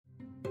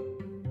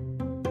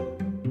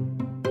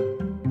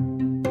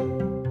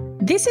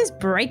This is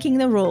Breaking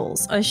the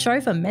Rules, a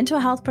show for mental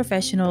health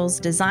professionals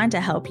designed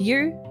to help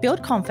you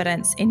build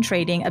confidence in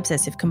treating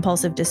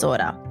obsessive-compulsive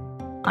disorder.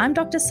 I'm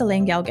Dr.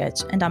 Celine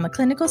Galgich, and I'm a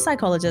clinical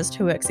psychologist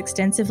who works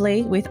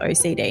extensively with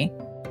OCD.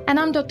 And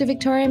I'm Dr.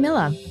 Victoria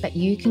Miller, but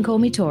you can call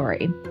me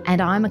Tori.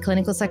 And I'm a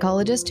clinical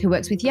psychologist who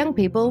works with young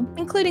people,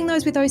 including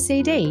those with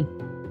OCD.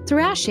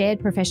 Through our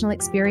shared professional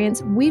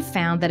experience, we've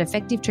found that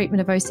effective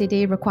treatment of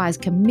OCD requires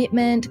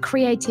commitment,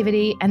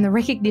 creativity, and the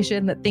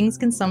recognition that things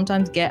can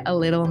sometimes get a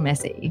little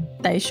messy.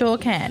 They sure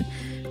can.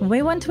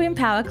 We want to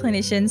empower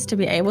clinicians to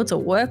be able to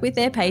work with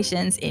their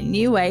patients in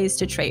new ways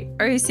to treat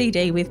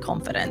OCD with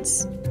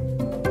confidence.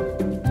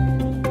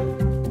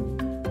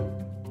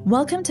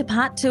 Welcome to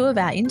part 2 of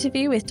our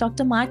interview with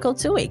Dr. Michael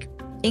Tuig.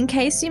 In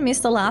case you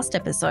missed the last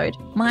episode,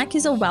 Mike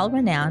is a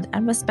well-renowned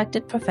and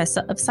respected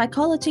professor of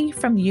psychology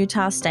from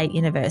Utah State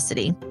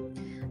University.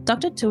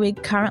 Dr.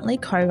 Tuig currently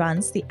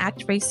co-runs the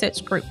ACT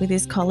research group with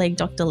his colleague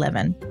Dr.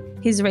 Levin.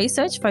 His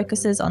research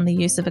focuses on the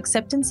use of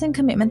acceptance and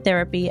commitment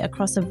therapy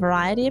across a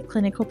variety of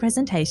clinical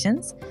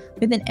presentations,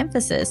 with an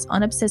emphasis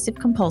on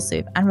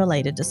obsessive-compulsive and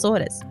related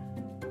disorders.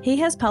 He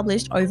has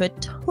published over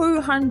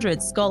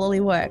 200 scholarly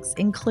works,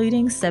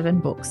 including 7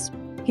 books.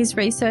 His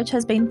research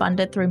has been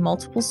funded through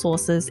multiple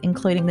sources,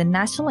 including the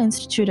National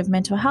Institute of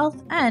Mental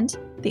Health and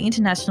the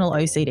International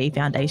OCD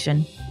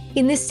Foundation.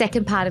 In this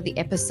second part of the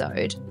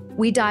episode,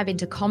 we dive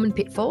into common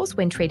pitfalls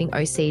when treating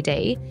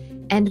OCD,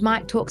 and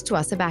Mike talks to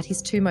us about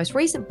his 2 most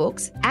recent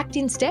books, ACT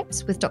in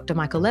Steps with Dr.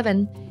 Michael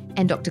Levin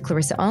and Dr.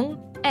 Clarissa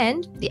Ong,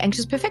 and The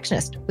Anxious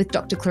Perfectionist with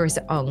Dr.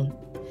 Clarissa Ong.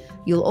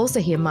 You'll also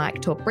hear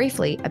Mike talk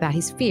briefly about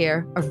his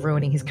fear of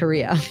ruining his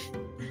career.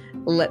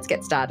 Let's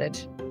get started.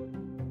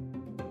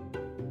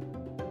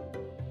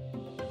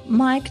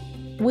 Mike,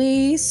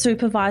 we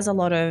supervise a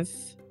lot of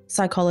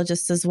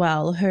psychologists as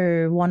well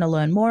who want to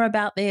learn more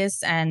about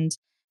this. And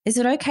is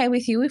it okay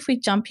with you if we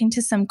jump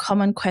into some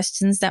common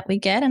questions that we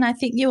get? And I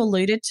think you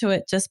alluded to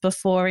it just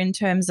before in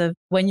terms of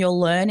when you're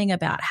learning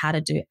about how to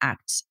do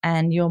ACT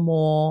and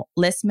you're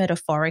less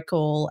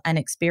metaphorical and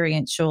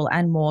experiential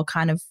and more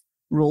kind of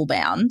rule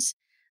bound.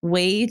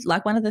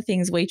 One of the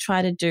things we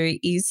try to do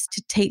is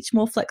to teach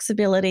more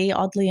flexibility,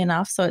 oddly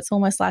enough. So it's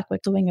almost like we're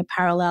doing a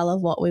parallel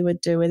of what we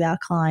would do with our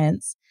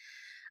clients.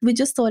 We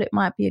just thought it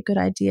might be a good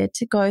idea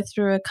to go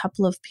through a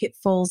couple of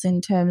pitfalls in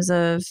terms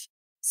of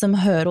some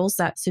hurdles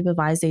that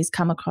supervisees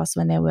come across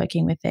when they're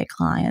working with their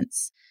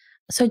clients.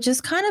 So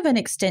just kind of an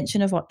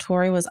extension of what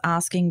Tori was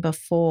asking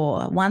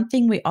before. One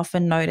thing we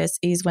often notice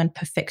is when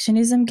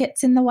perfectionism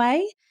gets in the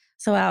way.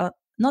 So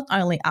not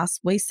only us,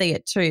 we see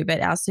it too,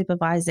 but our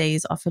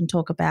supervisees often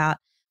talk about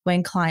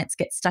when clients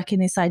get stuck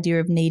in this idea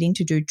of needing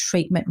to do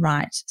treatment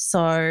right.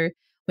 So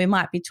we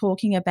might be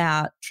talking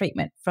about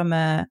treatment from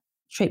a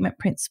treatment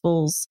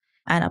principles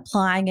and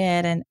applying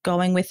it and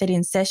going with it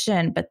in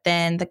session, but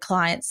then the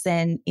clients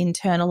then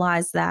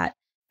internalize that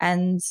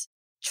and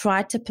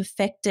try to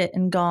perfect it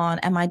and gone,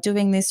 am I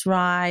doing this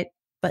right?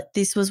 But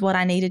this was what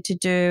I needed to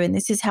do, and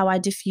this is how I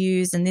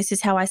diffuse, and this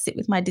is how I sit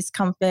with my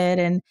discomfort,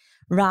 and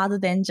rather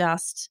than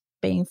just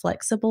being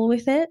flexible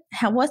with it.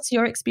 What's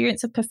your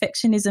experience of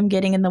perfectionism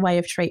getting in the way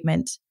of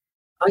treatment?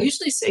 I'll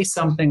usually say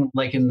something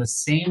like, in the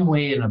same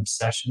way an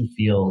obsession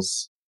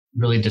feels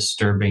really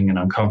disturbing and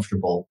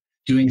uncomfortable,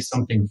 doing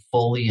something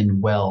fully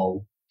and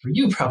well for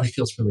you probably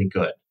feels really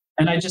good.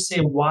 And I just say,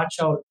 watch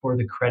out for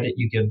the credit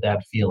you give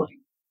that feeling,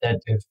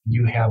 that if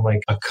you have like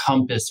a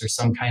compass or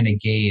some kind of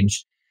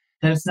gauge,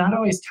 that it's not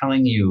always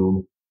telling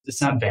you, it's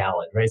not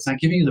valid, right? It's not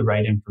giving you the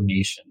right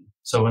information.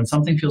 So when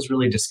something feels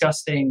really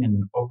disgusting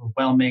and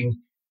overwhelming,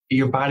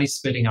 your body's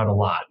spitting out a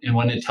lot. And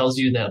when it tells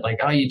you that like,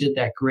 oh, you did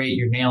that great,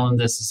 you're nailing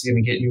this is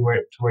going to get you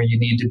to where you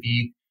need to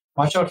be,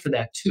 watch out for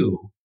that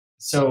too.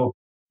 So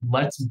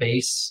let's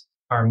base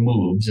our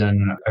moves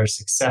and our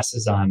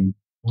successes on,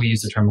 we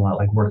use the term a lot,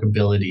 like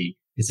workability.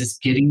 Is this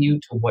getting you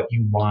to what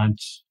you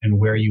want and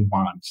where you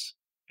want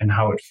and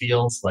how it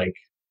feels? Like,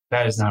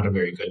 that is not a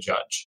very good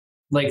judge.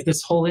 Like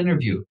this whole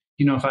interview,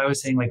 if I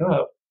was saying like,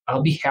 oh,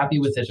 I'll be happy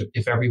with it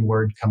if every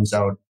word comes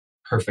out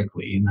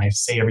perfectly and I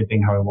say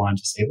everything how I want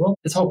to say, well,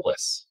 it's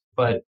hopeless.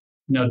 But,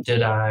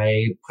 did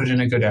I put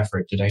in a good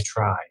effort? Did I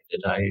try?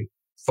 Did I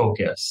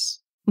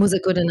focus? Was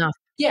it good enough?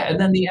 Yeah.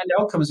 And then the end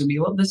outcome is going to be,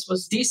 well, this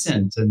was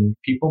decent and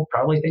people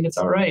probably think it's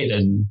all right.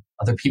 And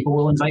other people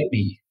will invite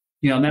me,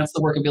 and that's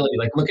the workability.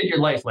 Like, look at your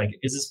life. Like,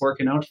 is this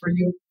working out for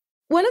you?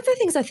 One of the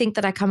things I think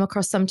that I come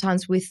across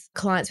sometimes with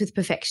clients with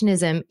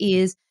perfectionism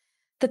is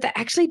that they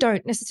actually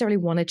don't necessarily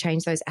want to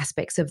change those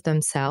aspects of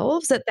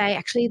themselves, that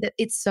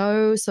it's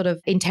so sort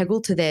of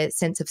integral to their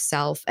sense of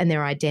self and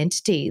their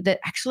identity that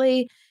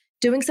actually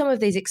doing some of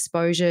these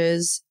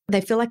exposures, they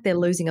feel like they're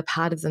losing a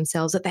part of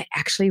themselves that they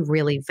actually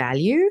really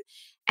value.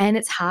 And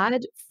it's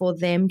hard for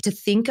them to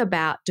think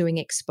about doing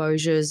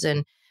exposures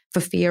and for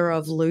fear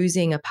of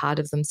losing a part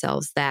of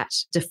themselves that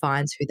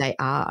defines who they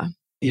are.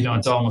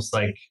 It's almost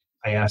like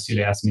I asked you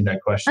to ask me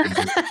that question.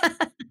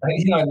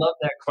 I love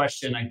that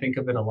question. I think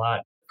of it a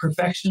lot.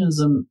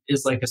 Perfectionism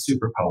is like a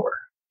superpower.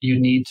 You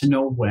need to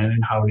know when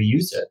and how to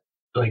use it.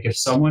 Like if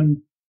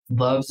someone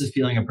loves the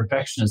feeling of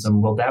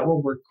perfectionism, well, that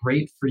will work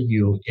great for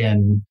you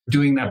in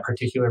doing that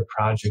particular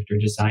project or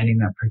designing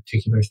that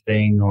particular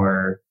thing,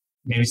 or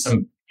maybe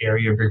some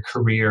area of your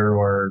career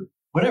or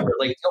whatever.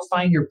 Like you'll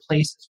find your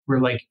places where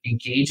like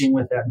engaging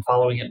with that and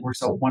following it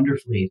works out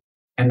wonderfully.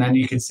 And then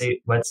you can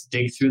say, let's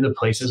dig through the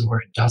places where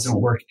it doesn't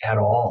work at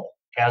all,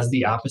 has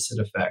the opposite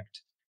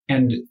effect.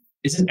 And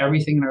isn't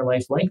everything in our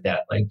life like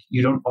that? Like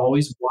you don't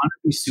always want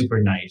to be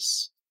super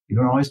nice. You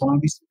don't always want to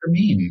be super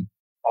mean.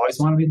 Always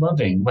want to be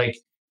loving. Like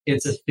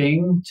it's a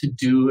thing to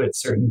do at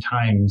certain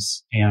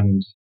times.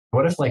 And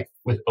what if like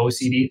with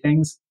OCD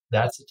things,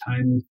 that's a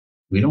time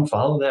we don't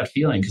follow that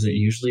feeling because it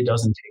usually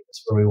doesn't take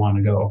us where we want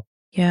to go.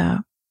 Yeah.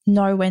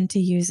 Know when to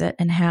use it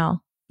and how.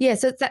 Yeah,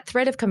 so it's that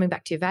thread of coming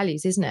back to your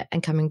values, isn't it?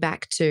 And coming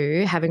back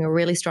to having a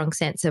really strong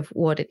sense of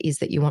what it is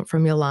that you want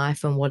from your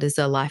life and what is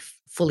a life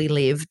fully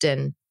lived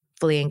and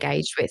fully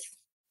engaged with.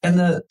 And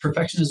the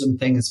perfectionism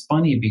thing is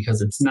funny because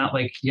it's not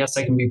like, yes,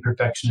 I can be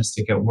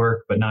perfectionistic at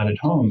work, but not at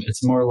home.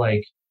 It's more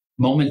like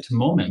moment to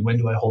moment. When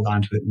do I hold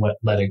on to it and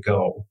let it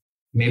go?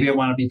 Maybe I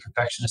want to be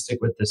perfectionistic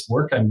with this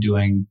work I'm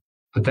doing,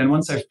 but then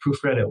once I've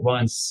proofread it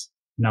once,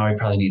 now I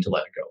probably need to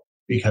let it go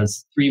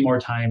because 3 more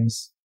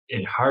times,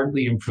 it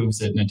hardly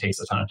improves it and it takes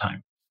a ton of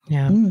time.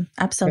 Yeah.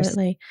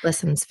 Absolutely. There's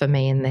lessons for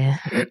me in there.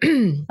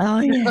 Oh,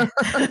 yeah.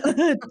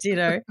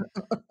 Ditto.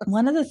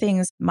 One of the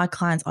things my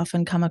clients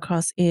often come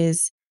across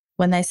is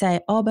when they say,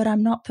 oh, but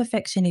I'm not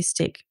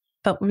perfectionistic.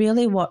 But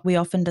really what we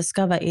often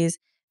discover is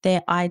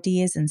their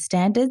ideas and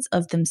standards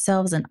of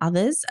themselves and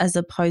others, as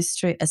opposed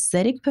to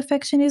aesthetic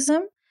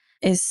perfectionism,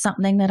 is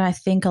something that I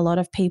think a lot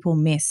of people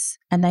miss,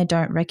 and they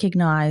don't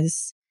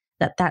recognize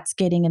that that's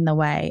getting in the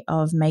way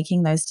of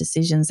making those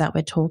decisions that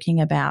we're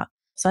talking about.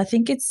 So I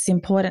think it's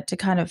important to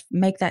kind of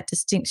make that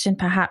distinction,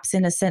 perhaps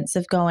in a sense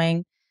of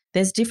going,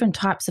 there's different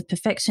types of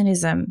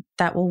perfectionism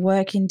that will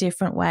work in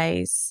different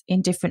ways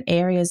in different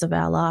areas of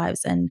our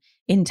lives, and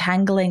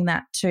entangling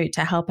that too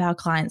to help our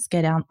clients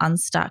get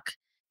unstuck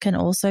can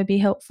also be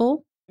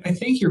helpful. I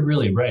think you're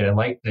really right. I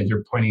like that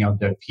you're pointing out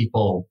that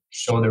people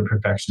show their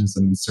perfectionism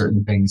in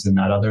certain things and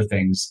not other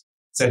things.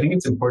 So I think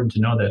it's important to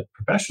know that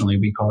professionally,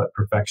 we call it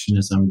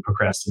perfectionism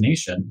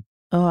procrastination.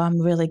 Oh, I'm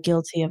really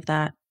guilty of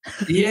that.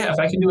 Yeah, if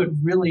I can do it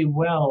really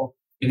well,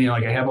 and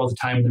like I have all the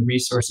time and the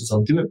resources,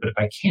 I'll do it. But if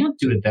I can't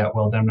do it that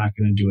well, then I'm not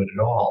going to do it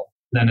at all.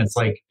 Then it's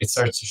like it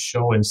starts to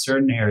show in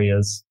certain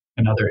areas,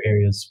 and other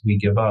areas we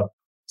give up.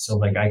 So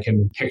like I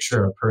can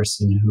picture a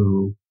person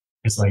who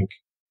is like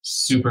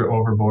super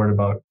overboard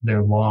about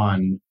their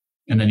lawn,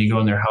 and then you go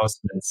in their house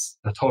and it's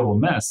a total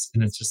mess.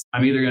 And it's just,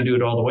 I'm either going to do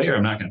it all the way or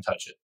I'm not going to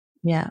touch it.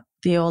 Yeah,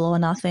 the all or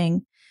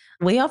nothing.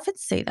 We often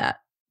see that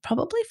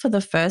probably for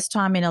the first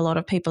time in a lot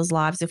of people's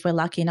lives, if we're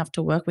lucky enough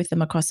to work with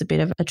them across a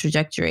bit of a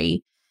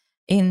trajectory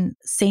in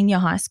senior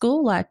high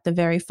school, like the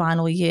very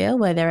final year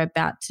where they're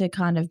about to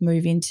kind of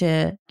move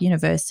into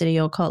university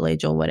or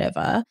college or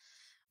whatever,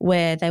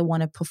 where they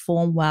want to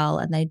perform well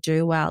and they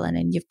do well. And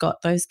then you've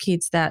got those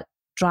kids that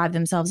drive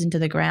themselves into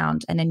the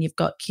ground. And then you've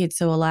got kids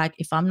who are like,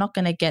 if I'm not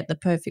going to get the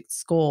perfect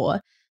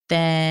score,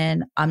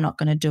 then I'm not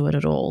going to do it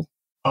at all.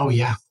 Oh,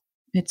 yeah.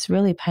 It's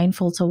really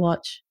painful to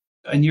watch.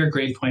 And your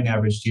grade point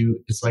average,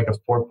 it's like a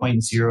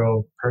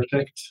 4.0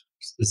 perfect.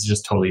 This is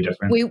just totally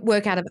different. We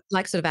work out of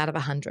out of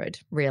 100,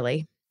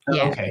 really. Oh,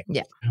 Yeah. okay.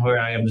 Yeah. Where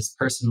I am, this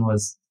person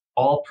was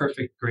all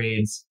perfect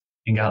grades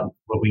and got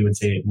what we would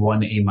say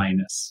 1 A-,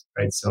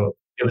 right? So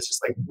it was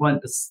just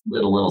like this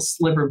little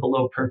sliver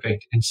below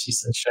perfect. And she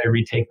said, should I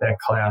retake that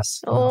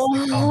class? And I was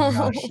like, oh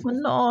my gosh.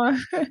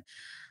 No.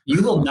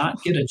 You will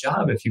not get a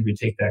job if you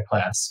retake that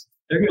class.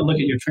 They're going to look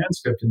at your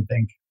transcript and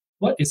think,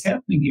 what is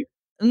happening here?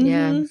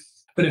 Yeah.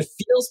 But it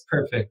feels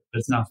perfect, but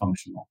it's not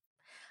functional.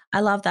 I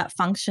love that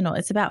functional.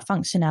 It's about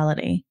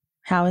functionality.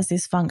 How is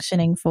this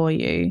functioning for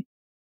you?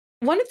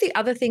 One of the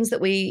other things that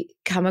we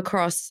come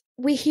across,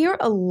 we hear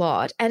a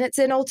lot, and it's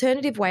an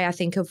alternative way, I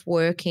think, of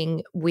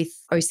working with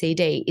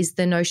OCD, is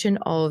the notion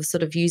of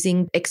sort of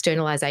using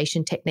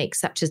externalization techniques,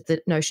 such as the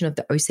notion of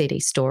the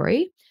OCD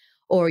story,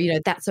 or,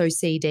 that's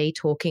OCD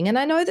talking. And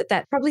I know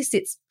that probably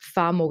sits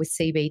far more with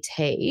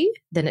CBT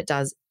than it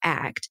does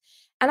ACT.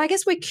 And I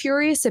guess we're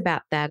curious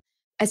about that.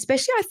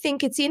 Especially, I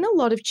think it's in a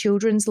lot of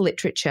children's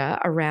literature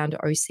around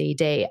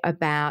OCD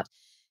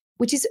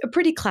which is a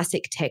pretty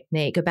classic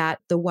technique about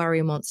the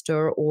worry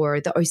monster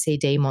or the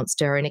OCD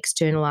monster, and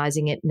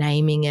externalizing it,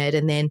 naming it,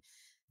 and then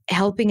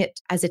helping it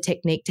as a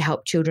technique to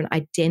help children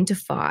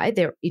identify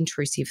their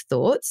intrusive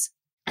thoughts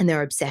and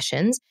their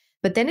obsessions.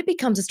 But then it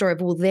becomes a story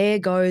of, well, there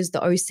goes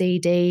the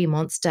OCD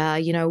monster.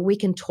 We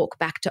can talk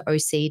back to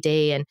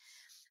OCD. And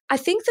I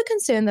think the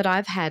concern that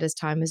I've had as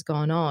time has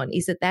gone on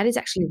is that is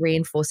actually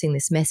reinforcing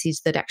this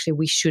message that actually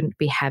we shouldn't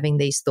be having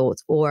these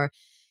thoughts. Or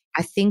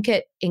I think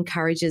it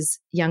encourages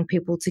young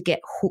people to get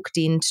hooked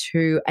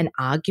into an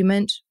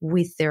argument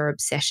with their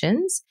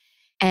obsessions.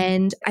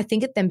 And I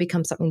think it then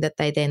becomes something that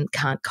they then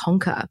can't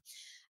conquer.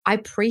 I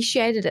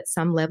appreciate it at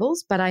some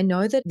levels, but I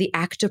know that the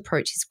ACT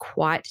approach is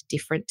quite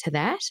different to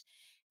that.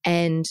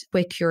 And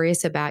we're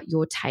curious about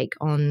your take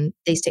on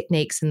these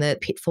techniques and the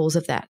pitfalls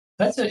of that.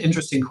 That's an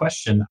interesting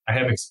question. I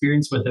have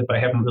experience with it, but I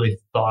haven't really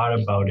thought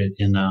about it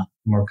in a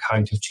more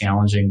cognitive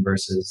challenging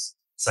versus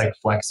psych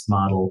flex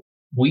model.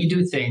 We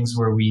do things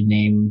where we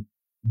name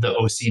the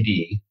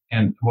OCD.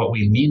 And what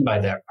we mean by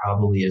that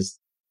probably is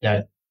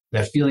that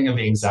feeling of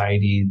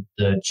anxiety,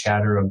 the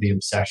chatter of the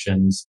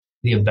obsessions,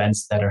 the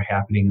events that are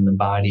happening in the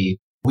body.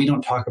 We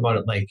don't talk about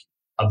it like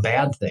a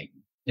bad thing.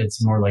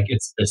 It's more like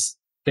it's this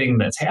thing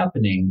that's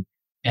happening.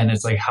 And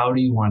it's like, how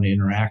do you want to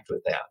interact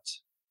with that?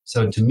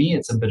 So to me,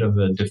 it's a bit of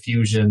a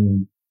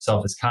diffusion,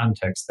 self as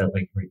context that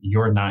like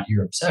you're not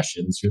your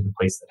obsessions, you're the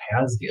place that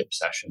has the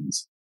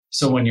obsessions.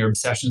 So when your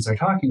obsessions are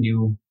talking to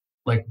you,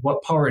 like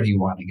what power do you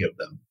want to give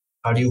them?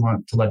 How do you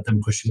want to let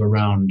them push you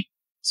around?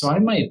 So I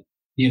might,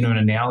 an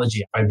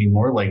analogy I'd be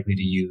more likely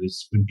to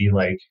use would be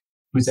like,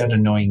 who's that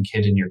annoying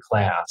kid in your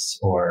class?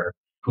 Or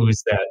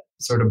who's that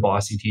sort of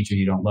bossy teacher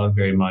you don't love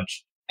very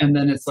much? And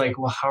then it's like,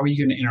 well, how are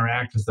you going to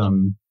interact with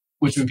them?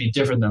 Which would be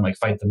different than like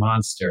fight the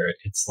monster.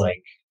 It's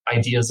like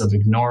ideas of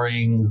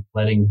ignoring,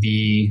 letting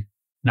be,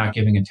 not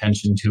giving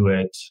attention to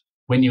it.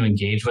 When you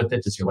engage with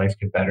it, does your life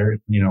get better?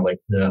 Like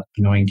the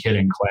annoying kid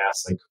in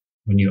class, like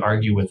when you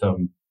argue with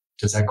them,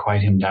 does that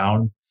quiet him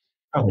down?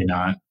 Probably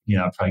not.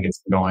 It probably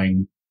gets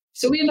going.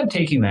 So we end up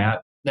taking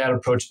that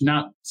approach,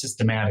 not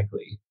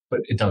systematically, but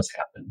it does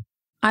happen.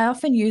 I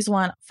often use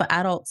one for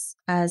adults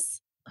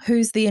as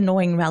who's the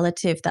annoying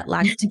relative that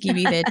likes to give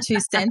you their 2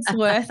 cents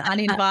worth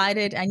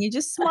uninvited, and you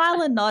just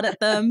smile and nod at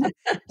them,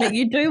 but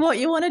you do what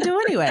you want to do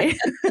anyway.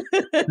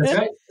 That's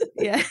right.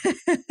 Yeah.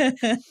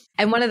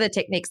 And one of the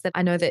techniques that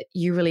I know that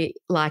you really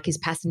like is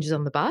passengers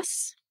on the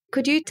bus.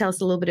 Could you tell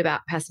us a little bit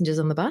about passengers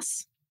on the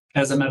bus?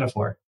 As a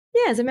metaphor.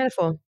 Yeah, as a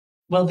metaphor.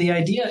 Well, the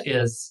idea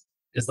is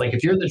like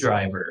if you're the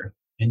driver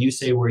and you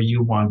say where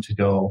you want to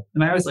go,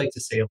 and I always like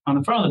to say on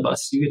the front of the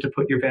bus, you get to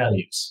put your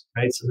values,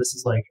 right? So this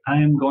is like, I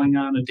am going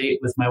on a date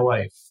with my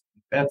wife.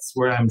 That's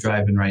where I'm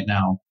driving right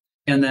now.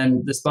 And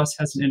then this bus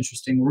has an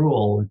interesting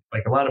rule,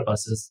 like a lot of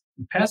buses,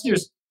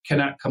 passengers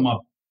cannot come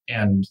up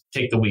and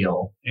take the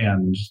wheel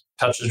and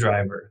touch the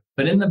driver.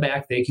 But in the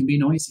back, they can be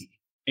noisy.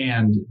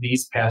 And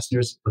these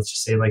passengers, let's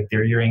just say like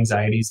they're your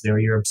anxieties, they're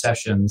your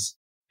obsessions,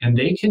 and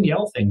they can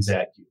yell things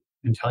at you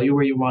and tell you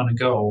where you want to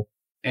go.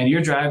 And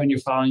you're driving, you're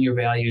following your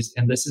values.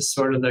 And this is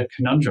sort of the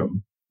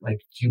conundrum.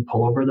 Like, do you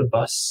pull over the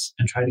bus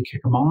and try to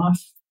kick them off?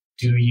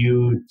 Do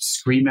you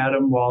scream at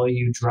them while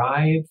you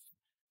drive?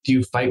 Do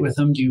you fight with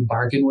them? Do you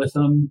bargain with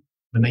them?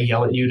 When they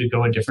yell at you to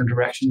go a different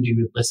direction, do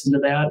you listen to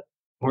that?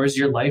 Or is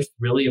your life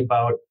really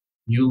about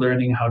you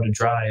learning how to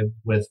drive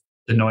with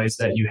the noise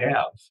that you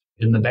have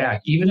in the back,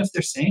 even if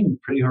they're saying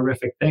pretty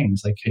horrific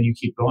things? Like, can you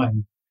keep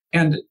going?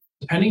 And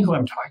depending who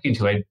I'm talking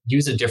to, I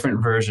use a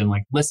different version.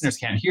 Like, listeners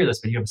can't hear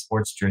this, but you have a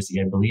sports jersey,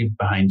 I believe,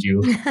 behind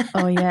you.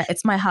 Oh, yeah.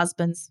 It's my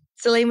husband's.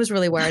 Celine was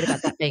really worried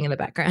about that being in the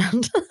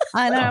background.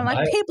 I know. I'm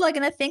like, people are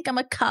going to think I'm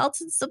a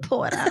Carlton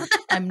supporter.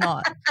 I'm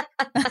not.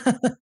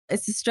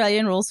 It's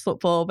Australian rules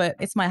football, but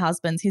it's my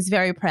husband's. He's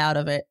very proud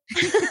of it.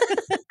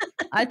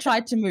 I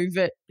tried to move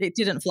it. It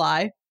didn't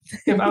fly.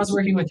 If I was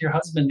working with your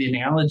husband, the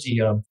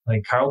analogy of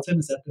like Carlton,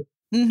 is that the...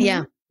 Mm-hmm.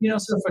 Yeah.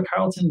 So if a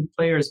Carlton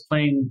player is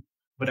playing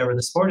whatever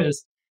the sport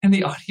is, and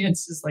the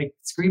audience is like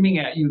screaming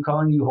at you,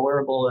 calling you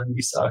horrible and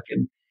you suck,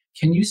 and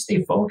can you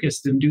stay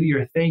focused and do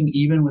your thing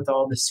even with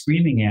all the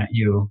screaming at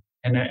you?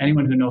 And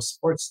anyone who knows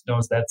sports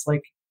knows that's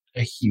like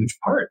a huge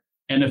part.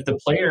 And if the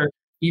player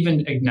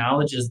even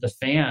acknowledges the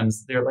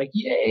fans, they're like,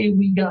 yay,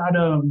 we got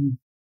them.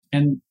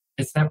 And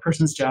it's that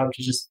person's job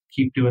to just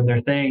keep doing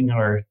their thing.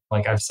 Or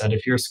like I've said,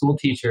 if you're a school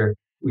teacher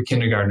with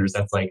kindergartners,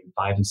 that's like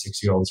 5 and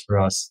 6 year olds for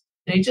us.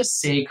 They just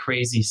say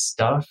crazy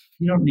stuff.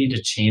 You don't need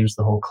to change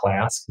the whole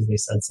class because they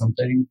said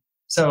something.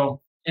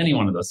 So any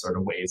one of those sort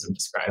of ways of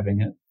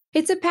describing it.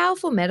 It's a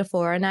powerful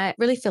metaphor. And I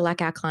really feel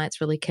like our clients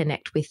really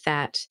connect with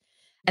that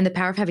and the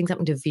power of having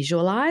something to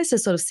visualize, to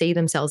sort of see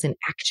themselves in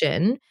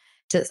action,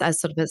 as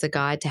sort of as a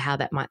guide to how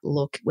that might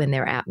look when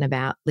they're out and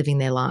about living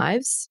their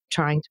lives,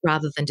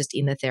 rather than just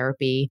in the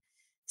therapy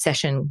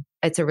session.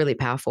 It's a really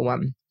powerful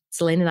one.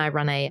 Celine and I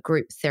run a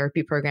group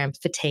therapy program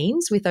for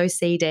teens with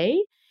OCD,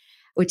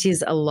 which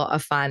is a lot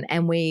of fun.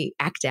 And we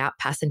act out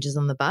passengers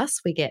on the bus.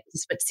 We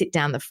sit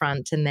down the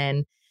front and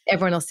then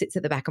everyone else sits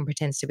at the back and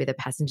pretends to be the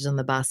passengers on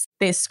the bus.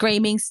 They're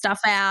screaming stuff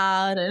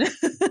out. And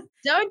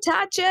don't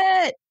touch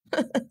it.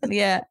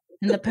 Yeah.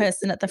 And the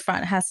person at the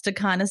front has to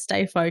kind of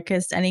stay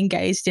focused and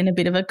engaged in a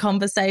bit of a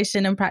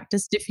conversation and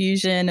practice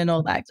diffusion and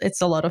all that.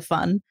 It's a lot of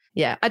fun.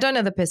 Yeah. I don't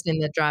know the person in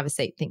the driver's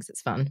seat thinks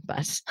it's fun,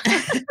 but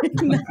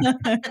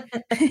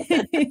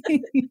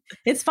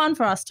it's fun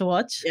for us to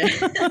watch.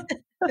 Yeah.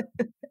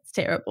 It's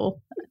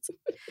terrible.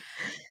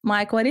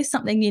 Mike, what is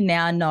something you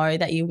now know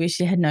that you wish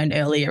you had known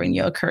earlier in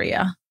your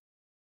career?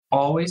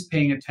 Always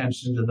paying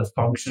attention to the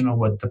function of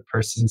what the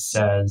person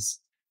says,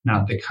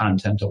 not the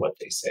content of what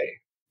they say.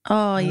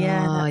 Oh,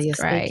 yeah, that's you're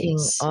great. Speaking,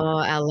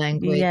 our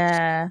language.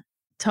 Yeah,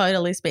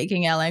 totally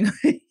speaking our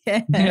language.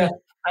 Yeah,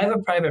 I have a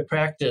private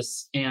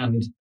practice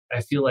and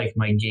I feel like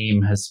my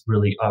game has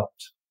really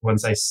upped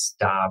once I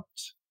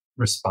stopped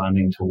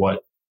responding to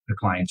what the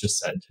client just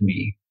said to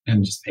me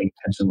and just paying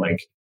attention,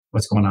 like,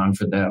 what's going on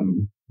for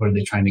them, what are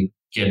they trying to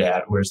get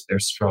at, where's their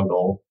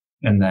struggle,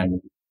 and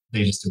then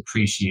they just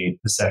appreciate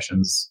the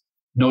sessions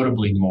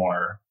notably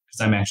more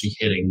because I'm actually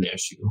hitting the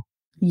issue.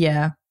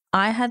 Yeah.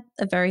 I had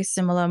a very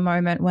similar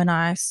moment when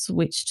I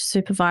switched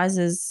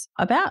supervisors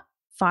about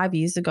 5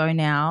 years ago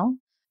now.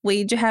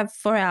 We do have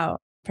for our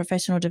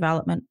professional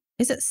development.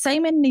 Is it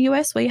same in the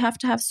US where you have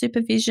to have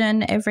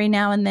supervision every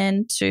now and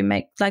then to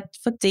make like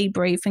for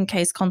debrief and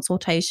case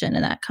consultation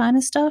and that kind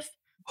of stuff?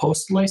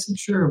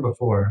 Post-licensure or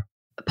before?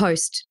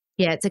 Post.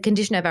 Yeah, it's a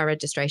condition of our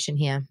registration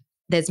here.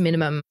 There's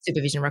minimum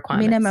supervision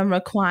requirements. Minimum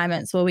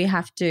requirements where we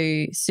have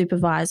to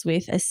supervise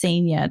with a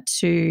senior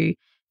to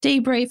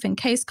debrief and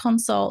case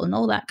consult and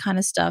all that kind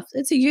of stuff.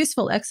 It's a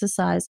useful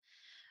exercise.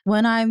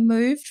 When I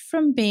moved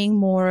from being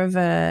more of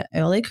a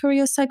early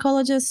career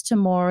psychologist to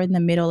more in the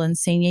middle and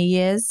senior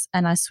years,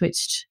 and I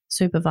switched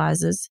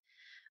supervisors,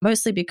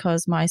 mostly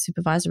because my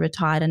supervisor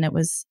retired and it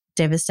was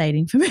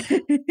devastating for me.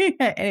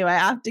 Anyway,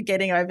 after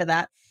getting over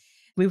that,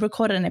 we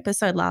recorded an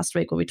episode last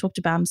week where we talked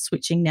about, I'm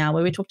switching now,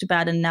 where we talked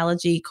about an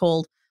analogy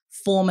called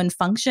form and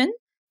function.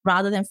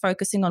 Rather than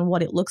focusing on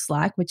what it looks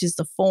like, which is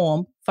the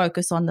form,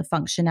 focus on the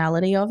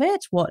functionality of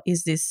it. What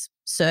is this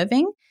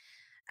serving?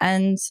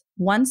 And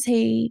once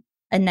he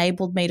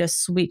enabled me to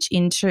switch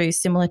into,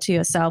 similar to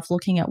yourself,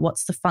 looking at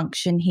what's the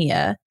function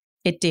here,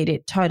 it did.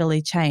 It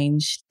totally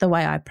changed the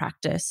way I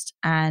practiced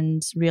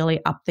and really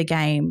upped the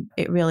game.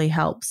 It really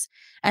helps.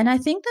 And I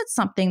think that's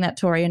something that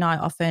Tori and I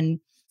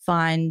often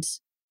find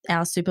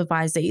our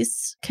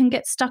supervisees can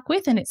get stuck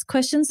with. And it's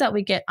questions that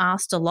we get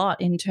asked a lot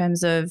in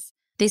terms of,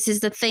 this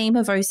is the theme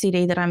of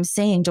OCD that I'm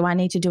seeing. Do I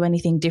need to do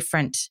anything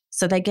different?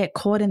 So they get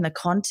caught in the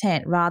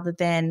content rather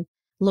than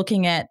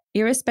looking at,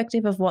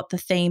 irrespective of what the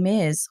theme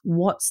is,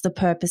 what's the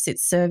purpose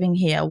it's serving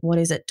here? What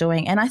is it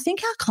doing? And I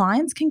think our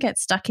clients can get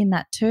stuck in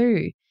that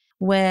too,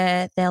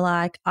 where they're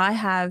like, I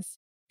have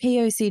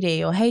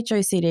POCD or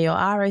HOCD or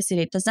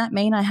ROCD. Does that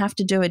mean I have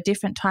to do a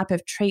different type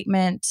of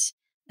treatment,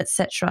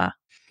 etc.?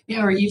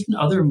 Yeah, or even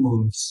other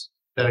moves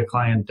that a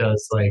client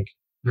does, like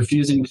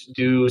refusing to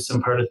do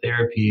some part of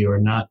therapy or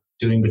not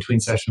doing between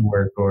session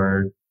work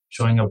or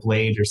showing up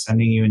late or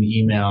sending you an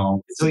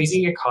email. It's so easy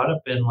to get caught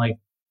up in like,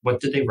 what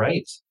did they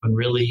write? When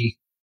really,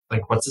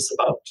 like, what's this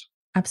about?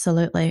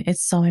 Absolutely.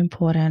 It's so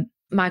important.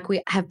 Mike,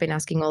 we have been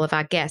asking all of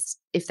our guests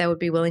if they would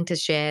be willing to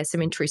share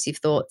some intrusive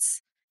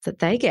thoughts that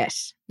they get,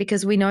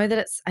 because we know that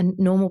it's a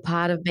normal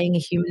part of being a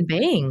human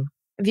being.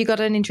 Have you got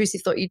an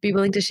intrusive thought you'd be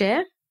willing to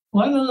share?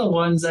 One of the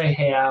ones I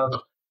have,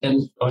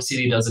 and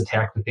OCD does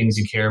attack the things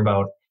you care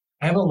about,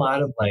 I have a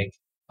lot of like,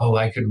 oh,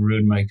 I could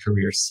ruin my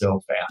career so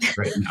fast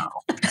right now.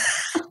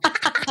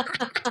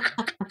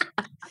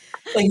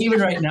 Like even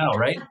right now,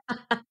 right?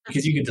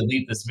 Because you could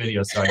delete this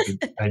video so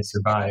I'd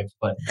survive.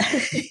 But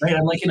right,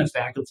 I'm like in a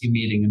faculty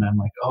meeting and I'm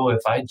like, oh,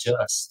 if I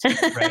just,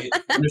 right?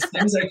 And there's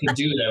things I could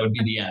do that would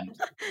be the end.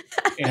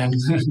 And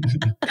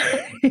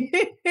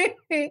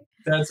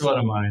that's one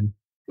of mine.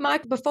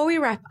 Mike, before we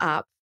wrap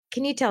up,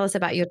 can you tell us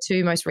about your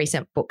two most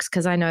recent books?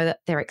 Because I know that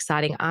they're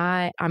exciting.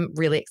 I'm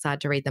really excited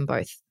to read them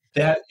both.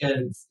 That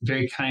is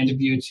very kind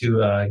of you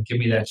to give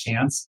me that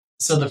chance.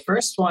 So the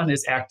first one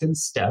is Act in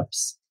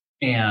Steps,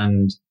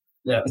 and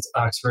that was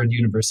Oxford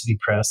University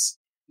Press.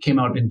 Came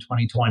out in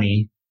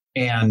 2020.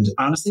 And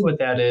honestly, what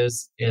that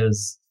is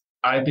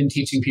I've been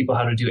teaching people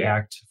how to do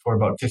ACT for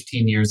about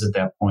 15 years at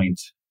that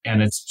point.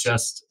 And it's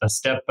just a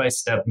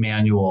step-by-step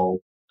manual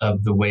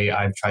of the way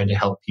I've tried to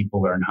help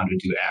people learn how to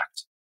do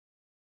ACT.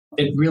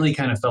 It really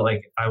kind of felt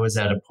like I was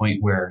at a point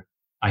where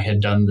I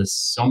had done this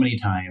so many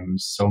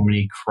times, so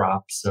many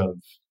crops of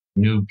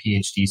new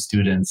PhD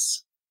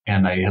students,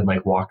 and I had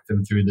like walked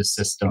them through the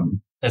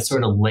system. That's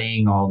sort of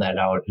laying all that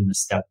out in a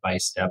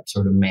step-by-step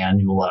sort of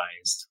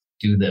manualized,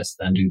 do this,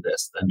 then do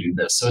this, then do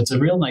this. So it's a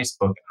real nice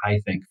book, I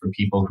think, for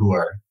people who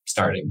are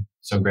starting.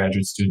 So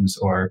graduate students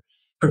or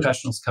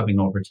professionals coming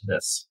over to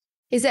this.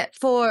 Is that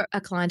for a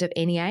client of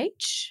any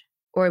age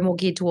or more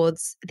geared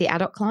towards the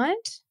adult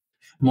client?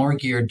 More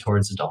geared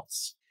towards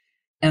adults.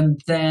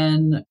 And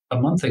then a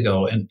month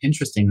ago, and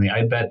interestingly,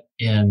 I bet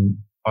in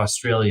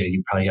Australia,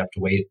 you probably have to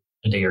wait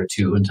a day or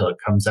two until it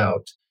comes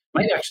out.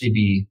 Might actually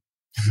be,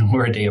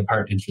 we're a day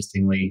apart,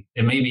 interestingly.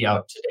 It may be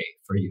out today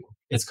for you.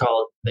 It's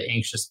called The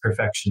Anxious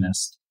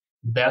Perfectionist.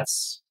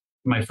 That's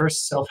my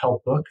first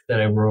self-help book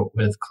that I wrote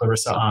with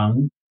Clarissa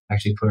Ong.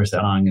 Actually, Clarissa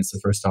Ong is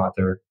the first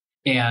author.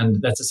 And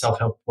that's a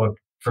self-help book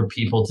for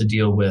people to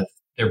deal with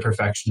their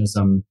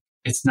perfectionism.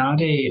 It's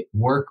not a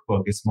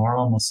workbook. It's more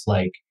almost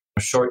like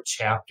short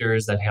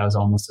chapters that has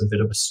almost a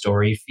bit of a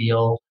story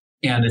feel.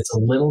 And it's a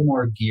little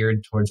more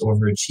geared towards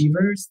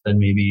overachievers than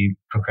maybe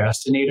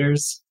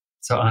procrastinators.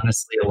 So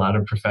honestly, a lot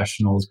of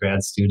professionals,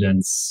 grad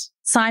students.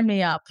 Sign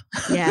me up.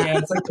 Yeah,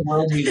 it's like the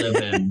world we live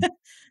in.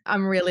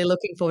 I'm really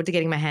looking forward to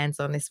getting my hands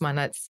on this one.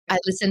 I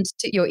listened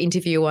to your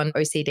interview on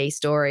OCD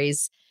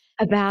Stories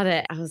about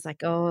it. I was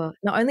like, oh,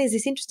 not only is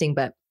this interesting,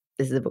 but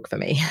this is a book for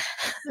me.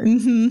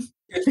 Mm-hmm.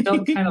 It's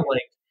still kind of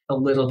like a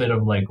little bit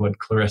of like what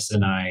Clarissa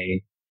and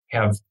I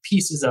have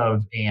pieces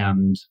of,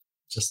 and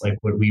just like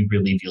what we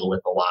really deal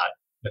with a lot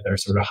with our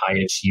sort of high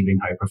achieving,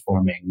 high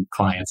performing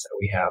clients that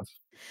we have.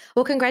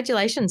 Well,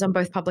 congratulations on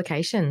both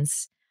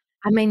publications.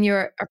 I mean,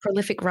 you're a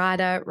prolific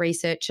writer,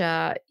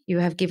 researcher. You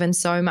have given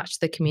so much to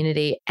the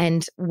community.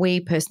 And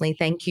we personally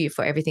thank you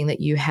for everything that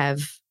you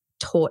have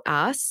taught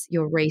us.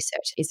 Your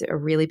research is a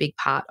really big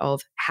part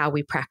of how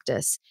we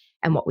practice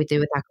and what we do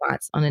with our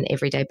clients on an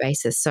everyday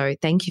basis. So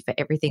thank you for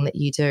everything that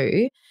you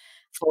do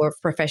for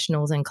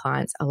professionals and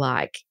clients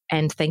alike.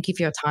 And thank you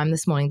for your time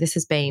this morning. This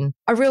has been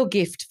a real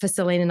gift for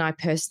Celine and I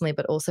personally,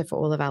 but also for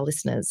all of our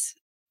listeners.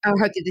 I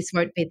hope that this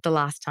won't be the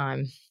last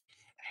time.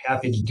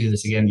 Happy to do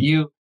this again.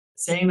 You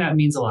saying that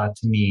means a lot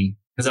to me,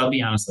 because I'll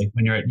be honest, like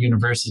when you're at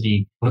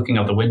university, looking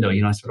out the window,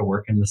 I sort of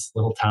work in this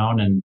little town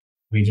and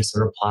we just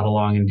sort of plod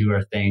along and do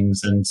our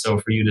things. And so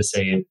for you to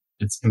say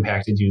it's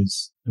impacted you,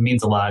 it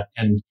means a lot.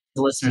 And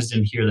the listeners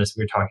didn't hear this.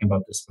 We were talking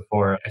about this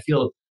before. I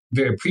feel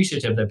very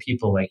appreciative that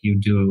people like you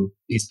do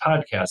these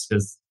podcasts,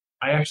 because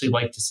I actually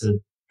like to sit at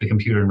the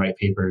computer and write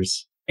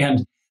papers.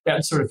 And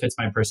that sort of fits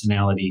my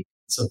personality.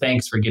 So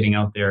thanks for getting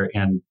out there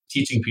and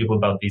teaching people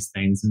about these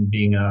things and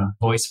being a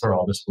voice for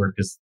all this work,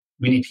 because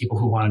we need people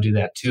who want to do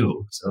that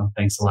too. So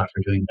thanks a lot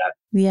for doing that.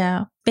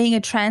 Yeah. Being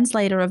a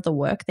translator of the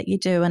work that you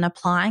do and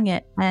applying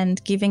it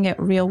and giving it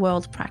real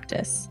world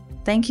practice.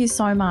 Thank you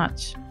so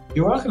much.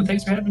 You're welcome.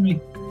 Thanks for having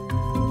me.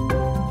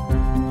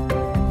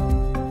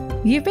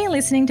 You've been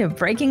listening to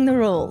Breaking the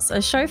Rules,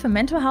 a show for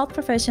mental health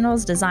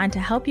professionals designed to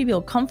help you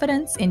build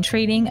confidence in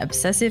treating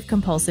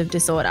obsessive-compulsive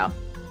disorder.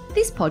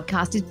 This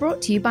podcast is brought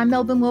to you by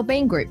Melbourne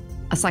Wellbeing Group,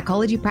 a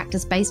psychology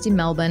practice based in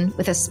Melbourne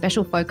with a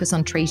special focus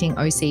on treating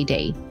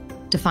OCD.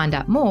 To find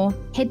out more,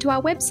 head to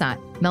our website,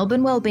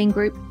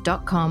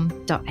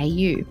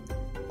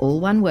 melbournewellbeinggroup.com.au. All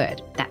one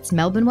word, that's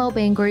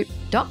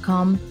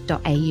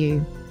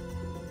melbournewellbeinggroup.com.au.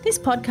 This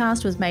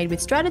podcast was made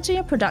with strategy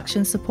and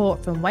production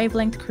support from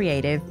Wavelength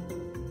Creative.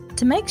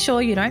 To make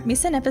sure you don't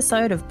miss an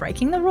episode of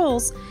Breaking the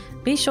Rules,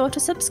 be sure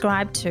to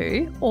subscribe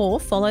to or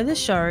follow the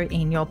show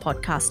in your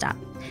podcast app.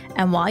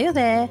 And while you're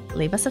there,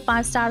 leave us a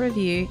 5-star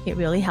review. It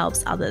really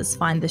helps others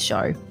find the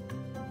show.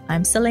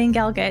 I'm Celine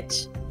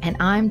Galgetch. And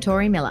I'm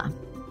Tori Miller.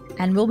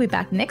 And we'll be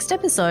back next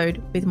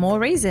episode with more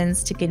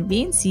reasons to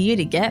convince you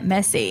to get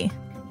messy.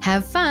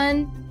 Have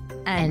fun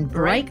And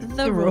break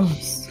the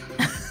rules.